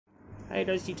Hey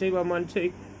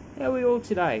Dusty2112, how are we all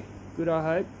today? Good, I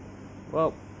hope.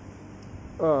 Well,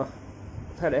 I've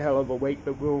had a hell of a week,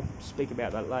 but we'll speak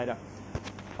about that later.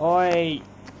 I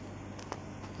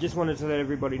just wanted to let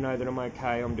everybody know that I'm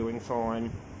okay, I'm doing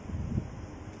fine.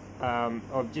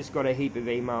 I've just got a heap of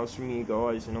emails from you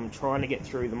guys, and I'm trying to get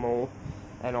through them all,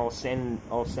 and I'll send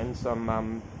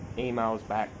some emails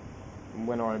back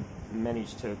when I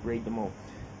manage to read them all.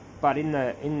 But in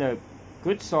the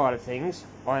good side of things,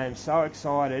 I am so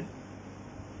excited.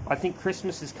 I think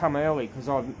Christmas has come early because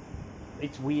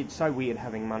it's weird, so weird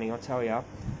having money, I tell ya.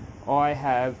 I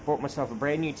have bought myself a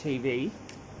brand new TV.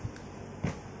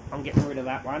 I'm getting rid of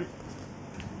that one,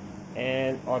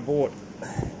 and I bought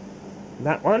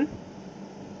that one.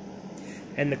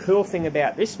 And the cool thing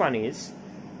about this one is,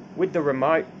 with the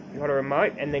remote, you got a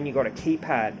remote and then you got a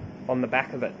keypad on the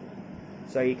back of it,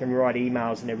 so you can write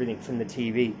emails and everything from the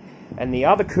TV. And the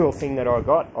other cool thing that I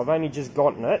got, I've only just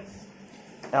gotten it.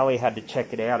 Ali had to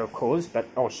check it out, of course, but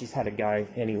she's had a go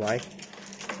anyway.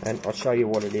 And I'll show you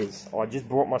what it is. I just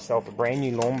bought myself a brand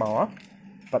new lawnmower.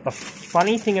 But the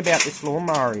funny thing about this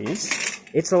lawnmower is,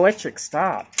 it's electric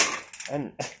start.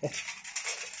 And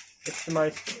it's the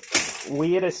most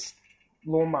weirdest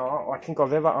lawnmower I think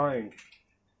I've ever owned.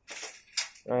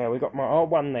 We got my old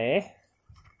one there.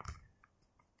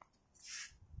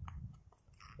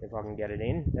 If I can get it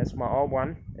in. That's my old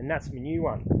one, and that's my new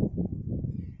one.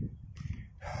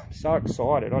 I'm so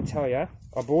excited, I tell you.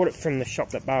 I bought it from the shop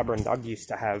that Barbara and Doug used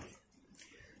to have.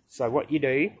 So what you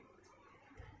do,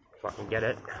 if I can get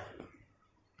it,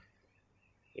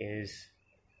 is,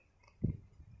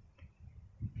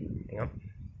 hang on,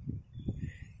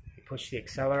 you push the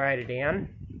accelerator down.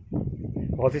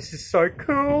 Oh, this is so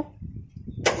cool.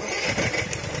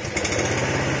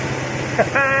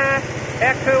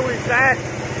 How cool is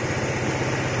that?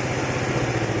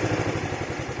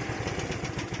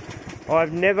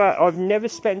 I've never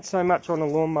spent so much on a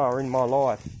lawnmower in my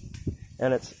life,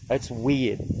 and it's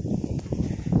weird.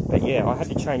 But yeah, I had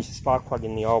to change the spark plug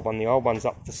in the old one. The old one's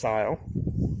up for sale,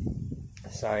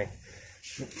 so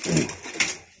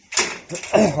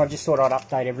I just thought I'd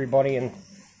update everybody and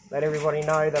let everybody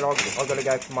know that I've got to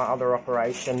go for my other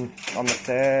operation on the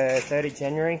 3rd of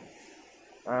January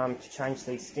to change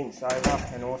these stints over,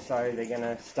 and also they're going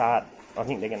to start. I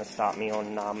think they're going to start me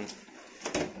on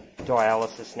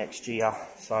dialysis next year,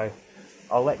 so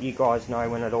I'll let you guys know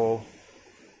when it all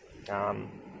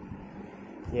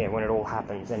when it all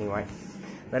happens anyway.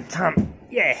 But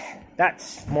yeah,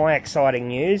 that's my exciting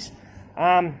news.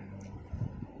 I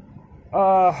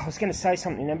was going to say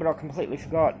something then, but I completely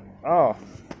forgot.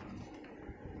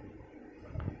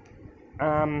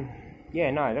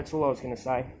 Yeah, no, that's all I was going to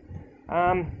say.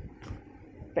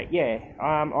 But yeah,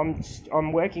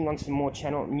 I'm working on some more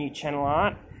new channel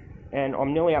art, and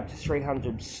I'm nearly up to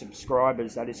 300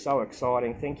 subscribers. That is so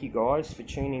exciting. Thank you guys for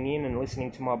tuning in and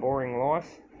listening to my boring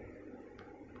life.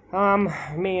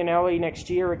 Me and Ellie next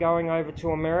year are going over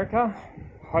to America.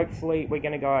 Hopefully we're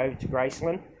going to go over to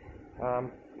Graceland. We're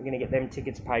going to get them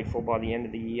tickets paid for by the end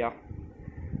of the year.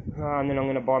 And then I'm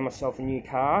going to buy myself a new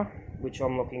car, which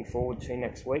I'm looking forward to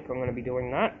next week. I'm going to be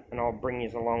doing that, and I'll bring you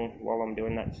along while I'm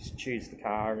doing that, just choose the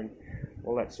car and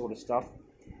all that sort of stuff.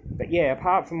 But yeah,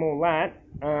 apart from all that,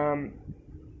 and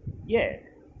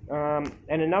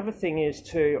another thing is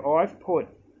too, I've put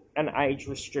an age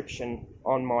restriction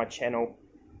on my channel,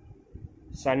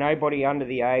 so nobody under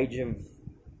the age of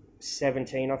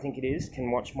 17, I think it is,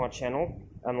 can watch my channel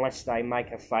unless they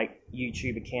make a fake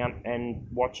YouTube account and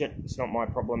watch it. It's not my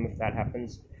problem if that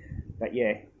happens. But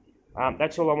yeah,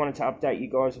 that's all I wanted to update you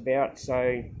guys about.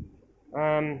 So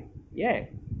yeah,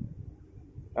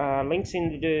 links in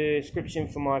the description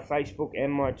for my Facebook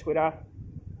and my Twitter.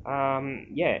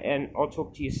 Yeah, and I'll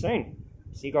talk to you soon.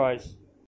 See you guys.